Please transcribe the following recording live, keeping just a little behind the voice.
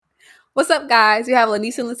What's up, guys? You have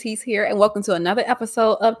Lanise and Latisse here, and welcome to another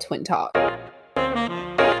episode of Twin Talk.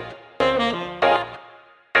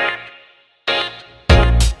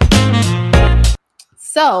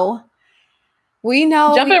 So, we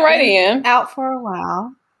know jumping right in out for a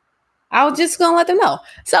while. I was just gonna let them know.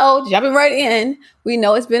 So, jumping right in, we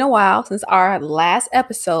know it's been a while since our last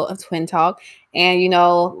episode of Twin Talk, and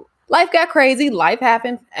life got crazy. Life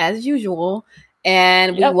happened as usual,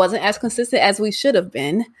 and we wasn't as consistent as we should have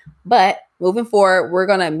been. But moving forward, we're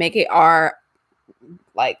gonna make it our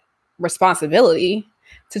responsibility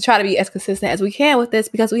to try to be as consistent as we can with this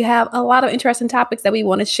because we have a lot of interesting topics that we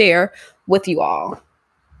want to share with you all.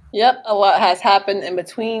 Yep, a lot has happened in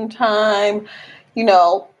between time.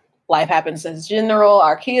 Life happens in general.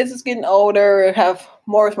 Our kids is getting older, have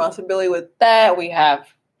more responsibility with that. We have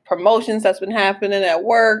promotions that's been happening at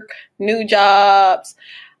work, new jobs.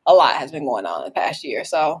 A lot has been going on in the past year.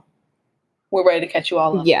 So we're ready to catch you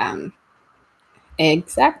all up. Yeah,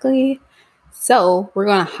 exactly. So we're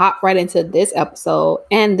going to hop right into this episode.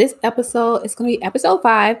 And this episode is going to be episode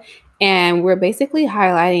 5. And we're basically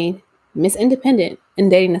highlighting Miss Independent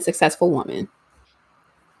and dating a successful woman.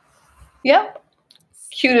 Yep.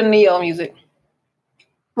 Cue the Neo music.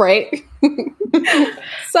 Right.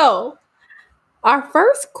 So our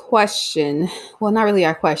first question, well, not really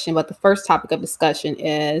our question, but the first topic of discussion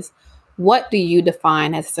is, what do you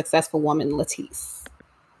define as a successful woman, Latisse?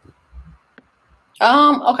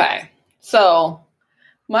 Okay. So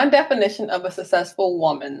my definition of a successful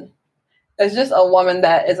woman is just a woman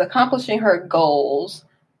that is accomplishing her goals,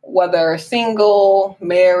 whether single,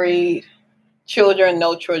 married, children,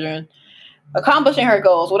 no children, accomplishing her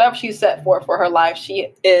goals, whatever she set for her life,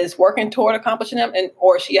 she is working toward accomplishing them,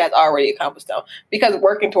 or she has already accomplished them. Because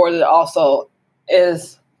working towards it also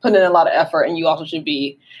is putting in a lot of effort, and you also should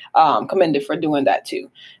be commended for doing that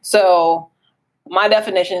too. So my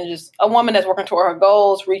definition is just a woman that's working toward her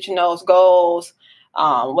goals, reaching those goals,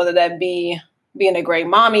 whether that be being a great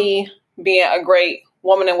mommy, being a great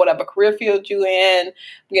woman in whatever career field you're in,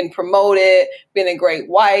 getting promoted, being a great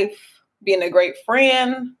wife, being a great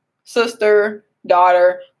friend, sister,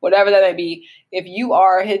 daughter, whatever that may be. If you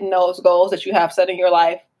are hitting those goals that you have set in your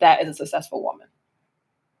life, that is a successful woman.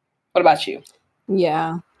 What about you?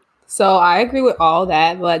 Yeah. So I agree with all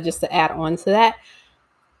that, but just to add on to that,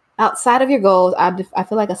 outside of your goals, I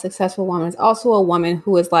feel like a successful woman is also a woman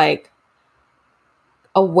who is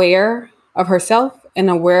aware of herself and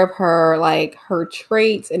aware of her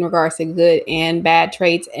traits in regards to good and bad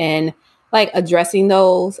traits, and addressing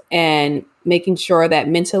those and making sure that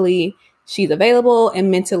mentally she's available and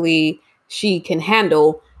mentally she can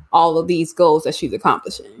handle all of these goals that she's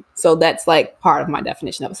accomplishing. So that's part of my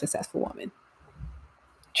definition of a successful woman.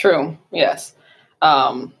 True. Yes.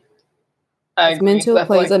 I agree. Mental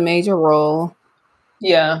plays a major role.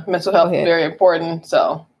 Yeah. Mental health is very important.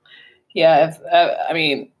 So yeah, I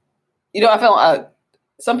feel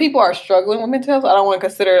some people are struggling with mental health. I don't want to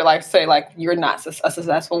consider you're not a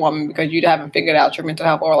successful woman because you haven't figured out your mental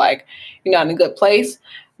health, or you're not in a good place.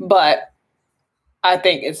 But I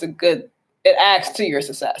think it adds to your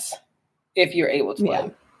success if you're able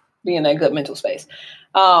to be in a good mental space.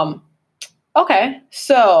 Okay,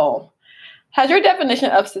 so has your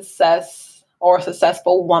definition of success or a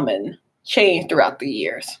successful woman changed throughout the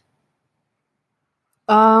years?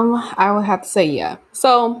 I would have to say yeah.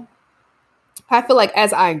 So I feel like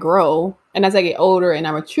as I grow and as I get older and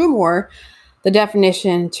I mature more, the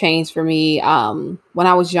definition changed for me. When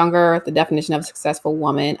I was younger, the definition of a successful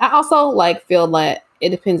woman, I also feel that it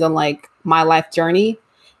depends on my life journey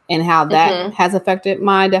and how that has affected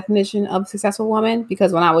my definition of successful woman.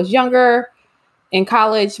 Because when I was younger in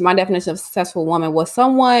college, my definition of successful woman was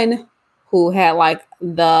someone who had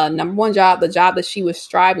the number one job, the job that she was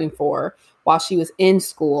striving for while she was in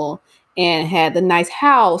school, and had the nice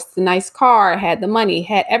house, the nice car, had the money,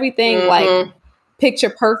 had everything picture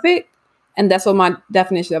perfect. And that's what my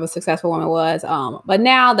definition of a successful woman was. But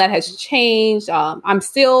now that has changed. I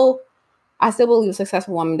still believe a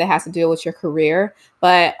successful woman that has to deal with your career.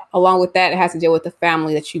 But along with that, it has to deal with the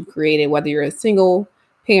family that you've created, whether you're a single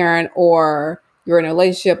parent or you're in a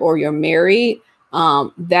relationship or you're married.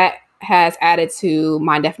 That has added to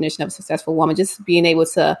my definition of a successful woman, just being able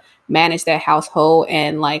to manage that household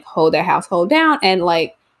and hold that household down and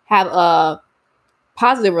have a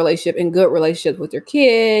positive relationship and good relationships with your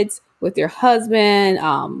kids, with your husband,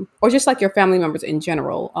 or just your family members in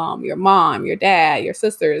general, your mom, your dad, your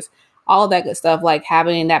sisters, all of that good stuff.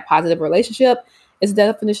 Having that positive relationship is the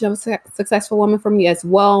definition of a successful woman for me as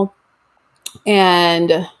well.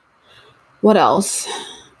 And what else?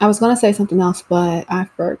 I was going to say something else, but I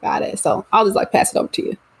forgot it. So I'll just pass it over to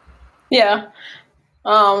you. Yeah.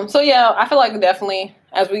 So yeah, I feel like definitely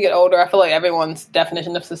as we get older, I feel like everyone's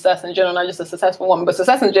definition of success in general, not just a successful woman, but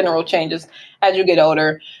success in general changes as you get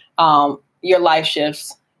older. Your life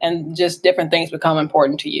shifts and just different things become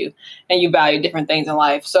important to you and you value different things in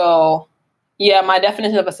life. So yeah, my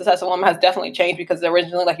definition of a successful woman has definitely changed because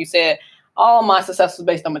originally, like you said, all my success was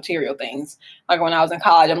based on material things. Like when I was in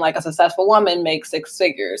college, I'm like, a successful woman makes 6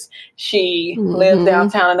 figures. She lives Mm-hmm.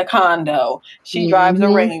 downtown in a condo. She drives a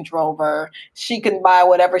Mm-hmm. Range Rover. She can buy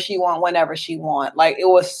whatever she want whenever she want. Like it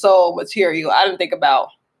was so material. I didn't think about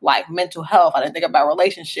like mental health. I didn't think about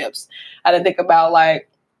relationships. I didn't think about like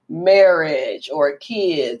marriage or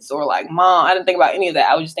kids or like mom. I didn't think about any of that.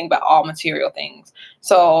 I would just think about all material things.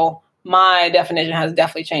 So my definition has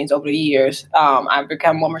definitely changed over the years. I've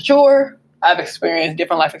become more mature. I've experienced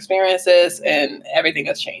different life experiences, and everything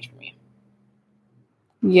has changed for me.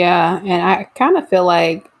 Yeah, and I kind of feel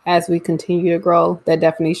like as we continue to grow, that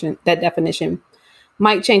definition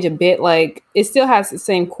might change a bit. Like it still has the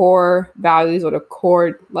same core values or the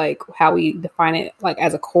core like how we define it like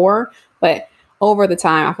as a core, but over the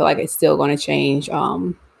time I feel like it's still going to change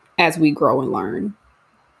as we grow and learn.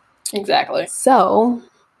 Exactly. So,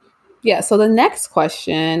 yeah, so the next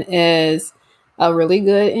question is a really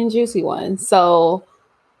good and juicy one. So,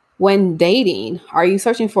 when dating, are you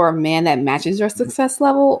searching for a man that matches your success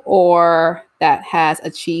level or that has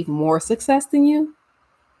achieved more success than you?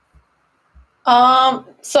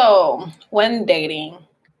 So when dating,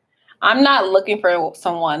 I'm not looking for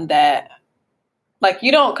someone that like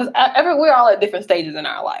you don't because every we're all at different stages in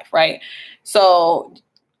our life, right? So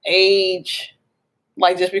age,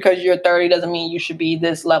 like just because you're 30 doesn't mean you should be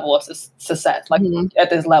this level of success, like Mhm. at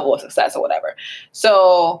this level of success or whatever.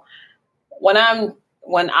 So when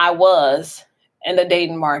I was in the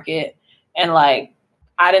dating market and like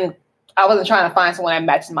I didn't I wasn't trying to find someone that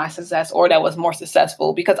matched my success or that was more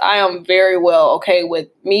successful because I am very well okay with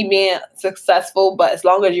me being successful, but as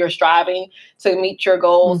long as you're striving to meet your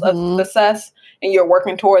goals of Mhm. success and you're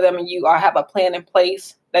working toward them and you are have a plan in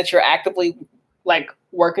place that you're actively like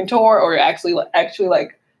working toward or you're actually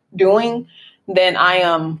like doing, then I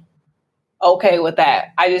am okay with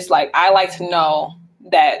that. I like to know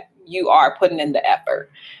that you are putting in the effort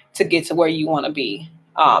to get to where you want to be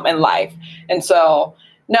in life. And so,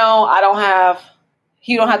 no, I don't have.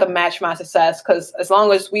 You don't have to match my success because as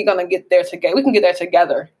long as we're gonna get there together, we can get there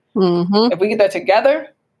together. Mhm. If we get there together,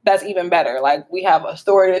 that's even better. Like we have a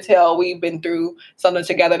story to tell. We've been through something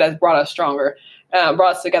together that's brought us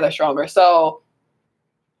together stronger. So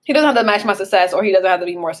he doesn't have to match my success or he doesn't have to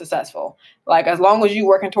be more successful. Like as long as you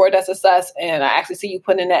working toward that success and I actually see you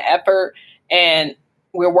putting in that effort and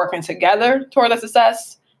we're working together toward that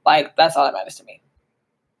success, like that's all that matters to me.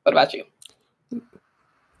 What about you?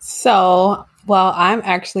 So, well, I'm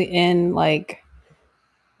actually in like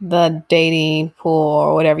the dating pool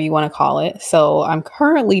or whatever you want to call it. So, I'm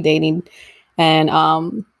currently dating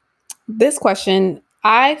and this question,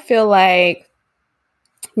 I feel like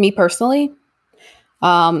me personally,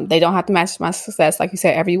 they don't have to match my success. Like you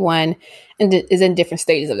said, everyone is in different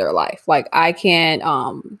stages of their life. Like I can't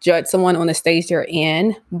judge someone on the stage they're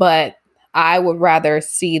in, but I would rather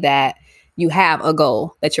see that you have a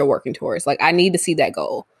goal that you're working towards. Like I need to see that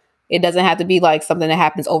goal. It doesn't have to be like something that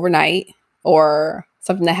happens overnight or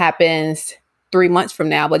something that happens 3 months from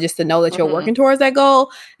now, but just to know that you're Mm-hmm. working towards that goal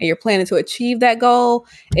and you're planning to achieve that goal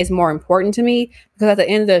is more important to me because at the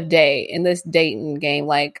end of the day in this dating game,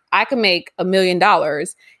 like I can make $1 million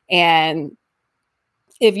and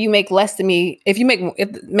if you make less than me, if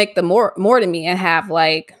make the more than me and have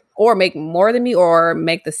like or make more than me or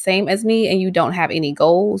make the same as me and you don't have any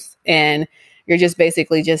goals and you're just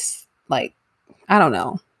basically just like I don't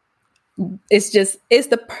know. It's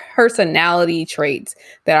the personality traits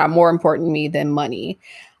that are more important to me than money.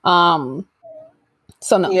 Um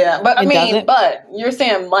so no, Yeah, but I it mean, doesn't. but you're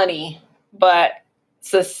saying money, but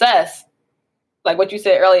success, like what you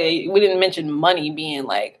said earlier, we didn't mention money being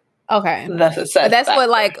like Okay. the But success that's what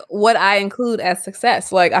factor. like what I include as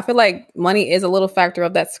success. Like I feel like money is a little factor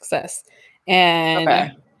of that success. And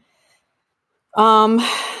Okay. um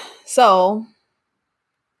so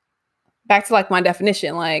back to like my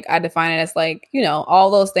definition, like I define it as like, all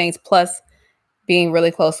those things plus being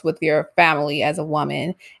really close with your family as a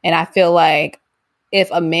woman. And I feel like if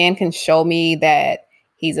a man can show me that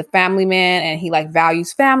he's a family man and he like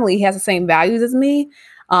values family, he has the same values as me,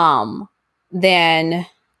 um, then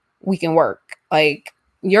we can work. Like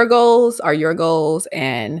your goals are your goals,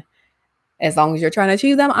 and as long as you're trying to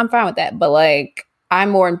achieve them, I'm fine with that. But like I'm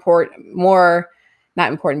more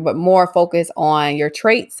not important, but more focused on your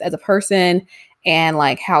traits as a person and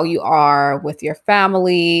like how you are with your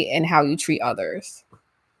family and how you treat others.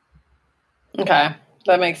 Okay.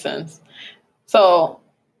 That makes sense. So,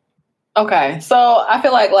 okay. So I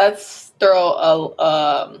feel like let's throw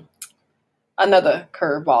another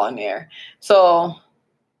curveball in there. So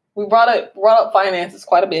we brought up finances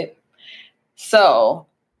quite a bit. So,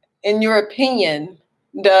 in your opinion,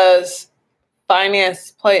 does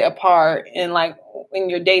finance play a part in like in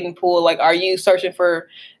your dating pool? Like, are you searching for,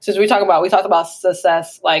 since we talked about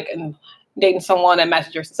success, like in dating someone that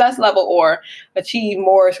matches your success level or achieve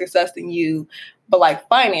more success than you, but like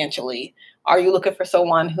financially, are you looking for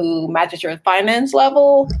someone who matches your finance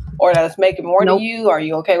level or that's making more than Nope. you? Are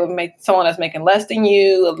you okay with someone that's making less than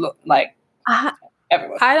you? Like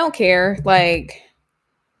everyone. I don't care. Like,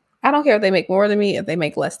 I don't care if they make more than me, if they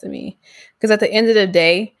make less than me. Because at the end of the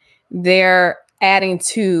day, they're adding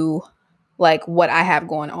to like what I have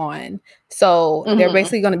going on. So they're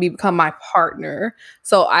basically going to become my partner.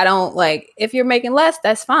 So I don't like, if you're making less,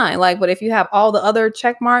 that's fine. Like, but if you have all the other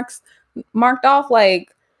check marks marked off,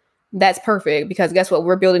 like, that's perfect, because guess what?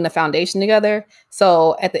 We're building the foundation together.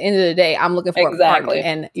 So at the end of the day, I'm looking for a partner,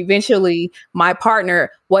 and eventually my partner,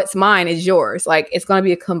 what's mine is yours. Like, it's going to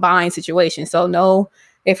be a combined situation. So no,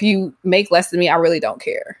 if you make less than me, I really don't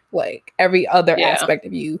care. Like, every other aspect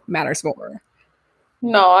of you matters more.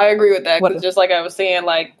 No, I agree with that, because just like I was saying,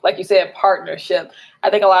 like you said, partnership. I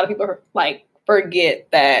think a lot of people like forget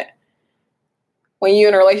that when you're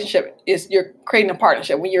in a relationship, you're creating a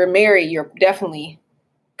partnership. When you're married, you're definitely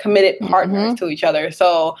committed partners to each other.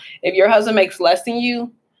 So if your husband makes less than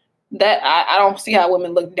you, that I don't see how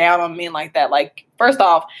women look down on men like that. Like, first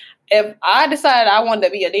off, if I decided I wanted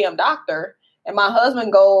to be a damn doctor and my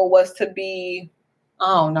husband goal was to be, I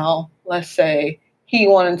don't know, let's say he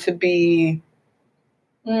wanted to be,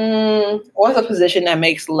 what's a position that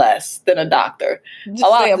makes less than a doctor? Just a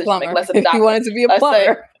lot of positions make less than a doctor. If he wanted to be a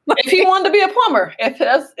plumber. If he wanted to be a plumber,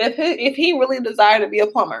 if he really desired to be a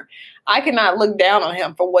plumber, I cannot look down on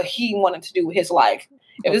him for what he wanted to do with his life.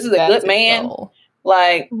 If this is a good man,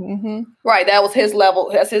 like, right, that was his level.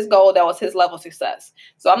 That's his goal. That was his level of success.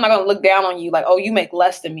 So I'm not going to look down on you like, oh, you make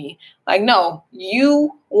less than me. Like, no,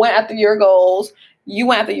 you went after your goals. You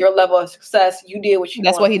went after your level of success. You did what you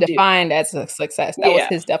That's what he defined do. as a success. That was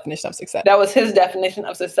his definition of success. That was his definition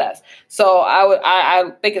of success. So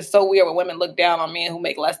I think it's so weird when women look down on men who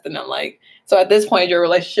make less than them. Like, so at this point, your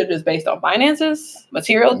relationship is based on finances,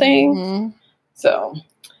 material things. So,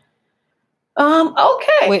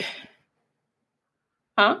 okay. Wait.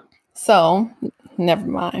 Huh? So, never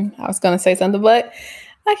mind. I was going to say something, but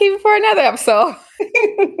I'll keep it for another episode.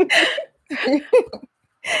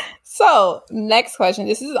 So, next question.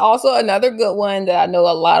 This is also another good one that I know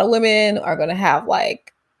a lot of women are going to have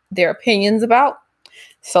like their opinions about.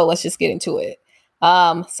 So, let's just get into it.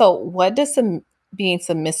 So what does being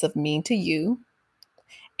submissive mean to you?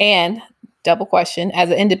 And double question, as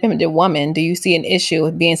an independent woman, do you see an issue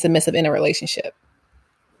with being submissive in a relationship?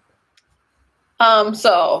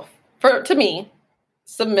 So to me,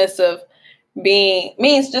 submissive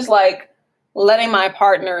means just like letting my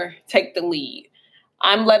partner take the lead.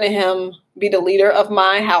 I'm letting him be the leader of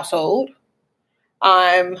my household.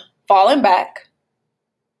 I'm falling back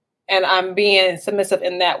and I'm being submissive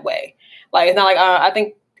in that way. Like, it's not like, I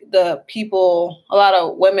think a lot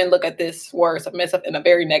of women look at this word submissive in a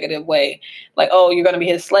very negative way. Like, oh, you're going to be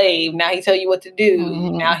his slave. Now he tell you what to do.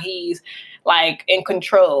 Now he's like in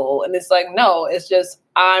control. And it's like, no, it's just,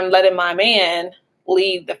 I'm letting my man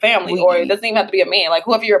lead the family. Or it doesn't even have to be a man. Like,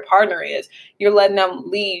 whoever your partner is, you're letting them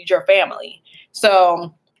lead your family.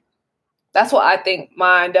 So that's what I think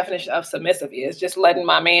my definition of submissive is, just letting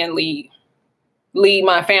my man lead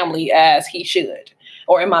my family as he should.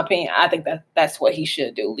 Or in my opinion, I think that's what he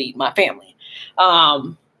should do, lead my family.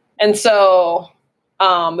 And so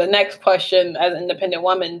the next question, as an independent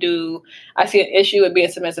woman, do I see an issue with being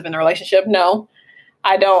submissive in a relationship? No,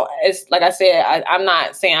 I don't. It's like I said, I'm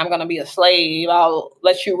not saying I'm going to be a slave. I'll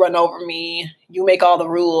let you run over me. You make all the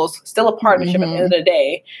rules. Still a partnership at the end of the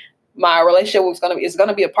day. My relationship is going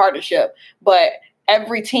to be a partnership, but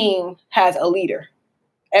every team has a leader.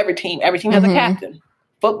 Every team has a captain.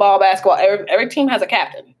 Football, basketball, every team has a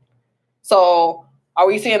captain. So are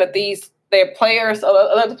we saying that their players,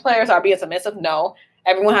 other players are being submissive? No,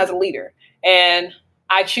 everyone has a leader, and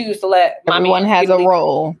I choose to let my everyone has a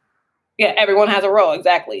role. Yeah, everyone has a role,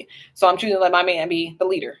 exactly. So I'm choosing to let my man be the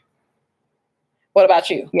leader. What about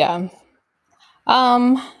you? Yeah.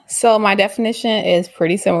 So my definition is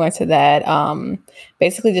pretty similar to that.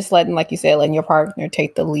 Basically just letting your partner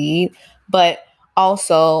take the lead. But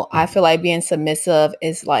also I feel like being submissive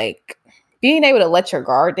is like being able to let your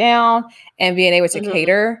guard down and being able to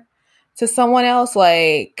cater to someone else.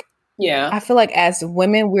 Like, yeah, I feel like as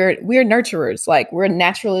women, we're nurturers. Like, we're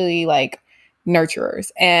naturally like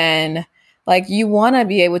nurturers. And like, you want to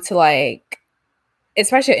be able to like,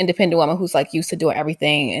 especially an independent woman who's like used to doing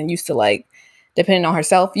everything and used to like depending on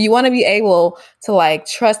herself, you want to be able to like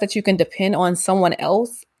trust that you can depend on someone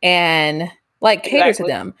else and like cater to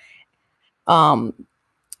them.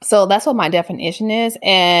 So that's what my definition is.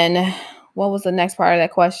 And what was the next part of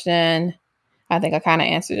that question? I think I kind of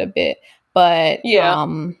answered a bit, but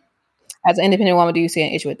as an independent woman, do you see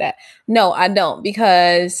an issue with that? No, I don't,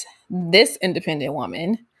 because this independent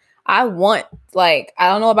woman, I want, like, I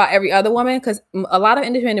don't know about every other woman, because a lot of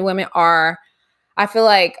independent women are, I feel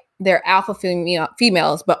like they're alpha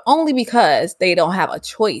females, but only because they don't have a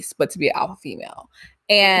choice but to be an alpha female.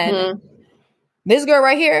 And this girl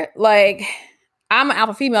right here, like, I'm an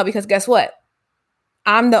alpha female because guess what?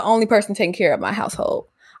 I'm the only person taking care of my household.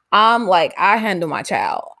 I'm like, I handle my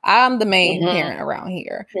child. I'm the main parent around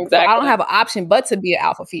here. Exactly. So I don't have an option but to be an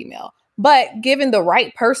alpha female. But given the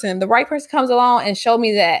right person comes along and show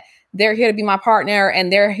me that they're here to be my partner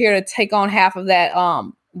and they're here to take on half of that,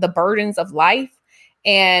 the burdens of life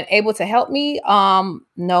and able to help me.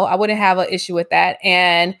 No, I wouldn't have an issue with that.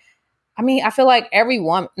 And I mean, I feel like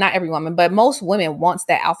not every woman, but most women wants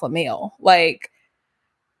that alpha male. Like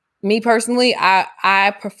me personally,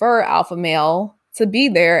 I prefer alpha male to be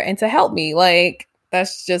there and to help me. Like,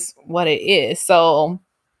 that's just what it is. So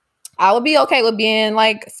I would be okay with being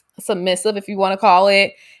like submissive, if you want to call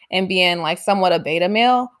it, and being like somewhat a beta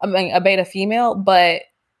male, I mean, a beta female. But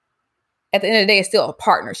at the end of the day, it's still a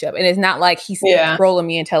partnership. And it's not like he's controlling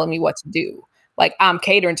me and telling me what to do. Like, I'm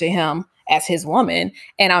catering to him as his woman.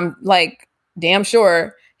 And I'm like, damn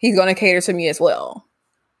sure he's going to cater to me as well.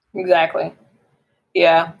 Exactly.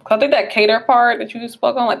 Yeah, I think that cater part that you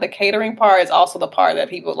spoke on, like the catering part, is also the part that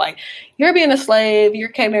people like, you're being a slave, you're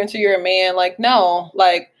catering to your man. Like, no,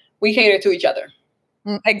 like we cater to each other.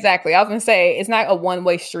 Exactly. I was going to say, it's not a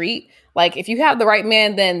one-way street. Like, if you have the right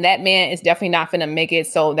man, then that man is definitely not going to make it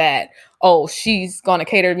so that, oh, she's going to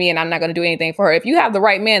cater to me and I'm not going to do anything for her. If you have the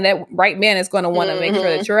right man, that right man is going to want to make sure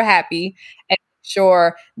that you're happy and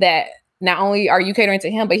sure that not only are you catering to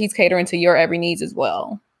him, but he's catering to your every needs as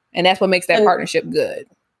well. And that's what makes that partnership good.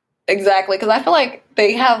 Exactly. Because I feel like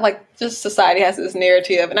they have like, just society has this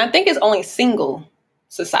narrative. And I think it's only single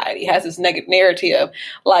society has this negative narrative.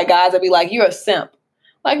 Like guys that be like, you're a simp.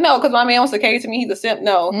 Like, no, because my man wants to cater to me. He's a simp.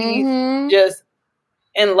 No, he's just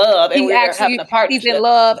in love. And we're having a partnership. He's in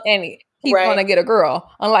love and he's going to get a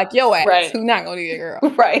girl. Unlike your ass, who's not going to get a girl.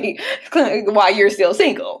 Right. While you're still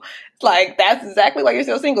single. Like, that's exactly why you're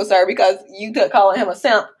still single, sir. Because you could call him a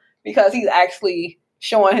simp because he's actually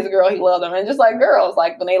showing his girl he loved them. And just like girls,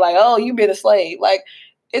 like when they like, oh, you've been a slave. Like,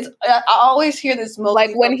 I always hear this mostly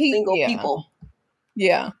like when single people.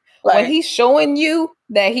 Yeah. Like, when he's showing you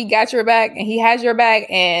that he got your back and he has your back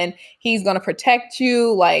and he's going to protect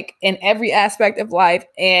you like in every aspect of life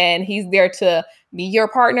and he's there to be your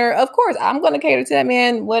partner, of course, I'm going to cater to that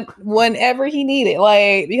man whenever he needed.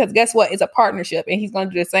 Like, because guess what? It's a partnership and he's going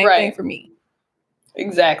to do the same thing for me.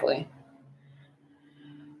 Exactly.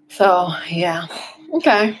 So, yeah.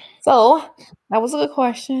 Okay. So that was a good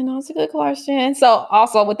question. So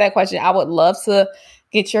also with that question, I would love to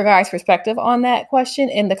get your guys' perspective on that question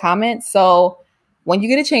in the comments. So when you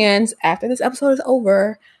get a chance after this episode is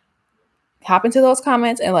over, hop into those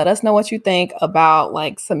comments and let us know what you think about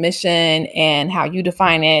like submission and how you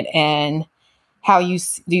define it and how do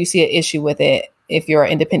you see an issue with it if you're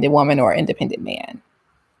an independent woman or independent man.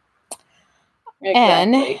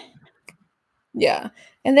 Exactly.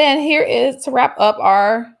 And then here is to wrap up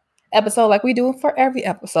our episode like we do for every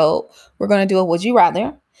episode. We're going to do a Would You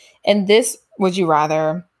Rather. And this Would You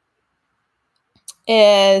Rather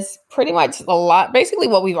is pretty much a lot, basically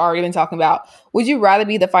what we've already been talking about. Would you rather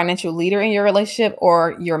be the financial leader in your relationship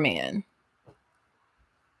or your man?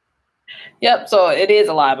 Yep. So it is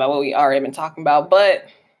a lot about what we already been talking about. But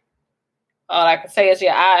all I can say is,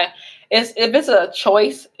 if it's a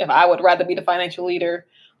choice, if I would rather be the financial leader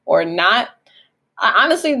or not, I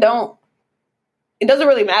honestly don't. It doesn't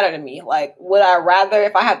really matter to me. Like, would I rather,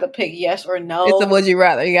 if I had to pick yes or no? It's a would you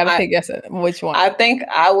rather. You got to pick yes. Which one? I think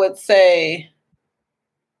I would say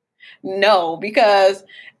no, because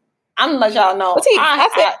I'm going to let y'all know.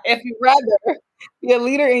 If you rather be a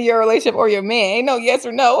leader in your relationship or your man, ain't no yes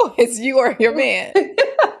or no. It's you or your man.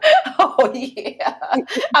 Oh, yeah.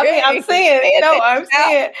 I mean, I'm saying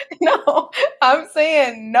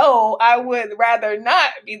no, I would rather not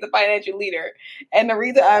be the financial leader. And the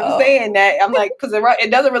reason I'm saying that, I'm like, because it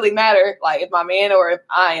doesn't really matter, like, if my man or if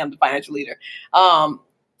I am the financial leader, or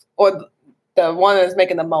the one that's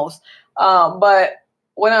making the most. But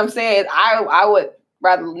what I'm saying is I would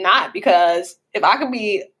rather not, because if I could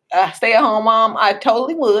be a stay-at-home mom, I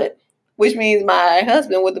totally would. which means my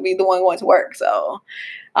husband would be the one going to work. So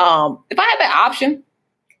if I had that option,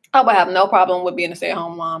 I would have no problem with being a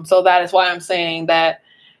stay-at-home mom. So that is why I'm saying that,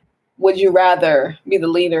 would you rather be the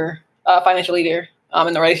leader, financial leader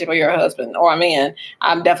in the relationship with your husband or a man?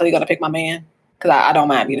 I'm definitely going to pick my man because I don't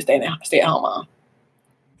mind being a stay-at-home mom.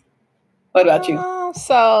 What about you?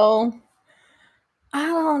 So, I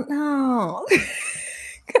don't know.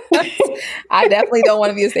 I definitely don't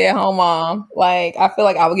want to be a stay-at-home mom. Like, I feel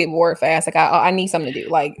like I would get bored fast. Like, I need something to do.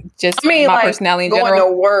 Like, just my like, personality in general.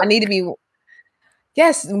 To work. I need to be.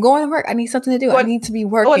 Yes, I'm going to work. I need something to do. I need to be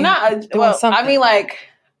working. Something. I mean, like,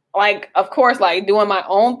 of course, like doing my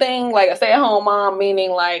own thing, like a stay-at-home mom,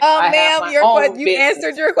 meaning like, ma'am, you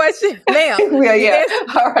answered your question, ma'am. Yeah.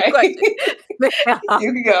 All right,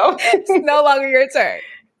 you can go. It's no longer your turn.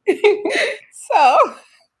 So,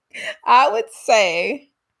 I would say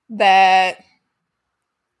that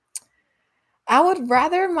I would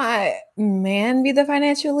rather my man be the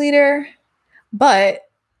financial leader, but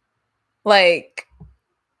like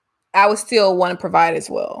I would still want to provide as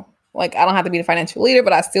well. Like I don't have to be the financial leader,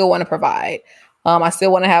 but I still want to provide. I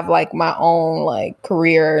still want to have like my own like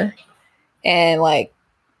career and like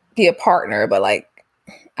be a partner, but like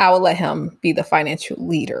I would let him be the financial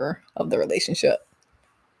leader of the relationship.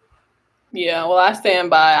 Yeah, well, I stand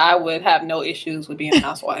by. I would have no issues with being a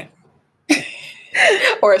housewife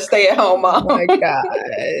or a stay-at-home mom. Oh my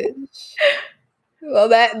gosh. Well,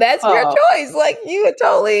 that's your choice. Like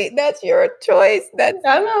that's your choice. That's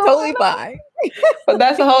totally fine. But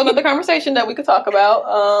that's a whole nother conversation that we could talk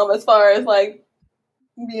about as far as like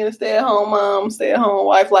being a stay-at-home mom, stay-at-home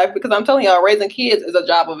wife life, because I'm telling y'all, raising kids is a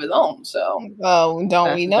job of its own. So,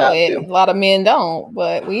 don't we know it? Too. A lot of men don't,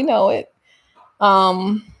 but we know it.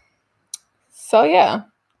 So yeah,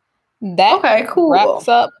 that wraps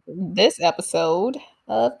up this episode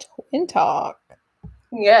of Twin Talk.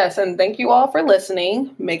 Yes, and thank you all for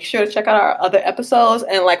listening. Make sure to check out our other episodes.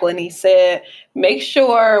 And like Lenny said, make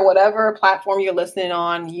sure whatever platform you're listening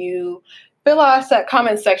on, you fill our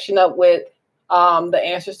comment section up with the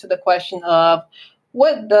answers to the question of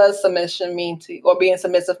what does submission mean to you, or being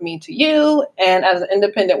submissive mean to you? And as an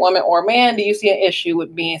independent woman or man, do you see an issue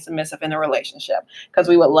with being submissive in a relationship? Because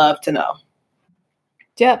we would love to know.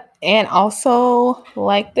 Yep. And also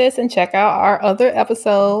like this and check out our other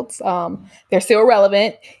episodes. They're still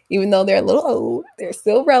relevant, even though they're a little old. They're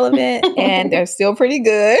still relevant and they're still pretty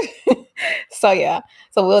good. So yeah.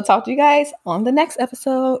 So we'll talk to you guys on the next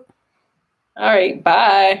episode. All right.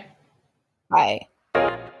 Bye. Bye.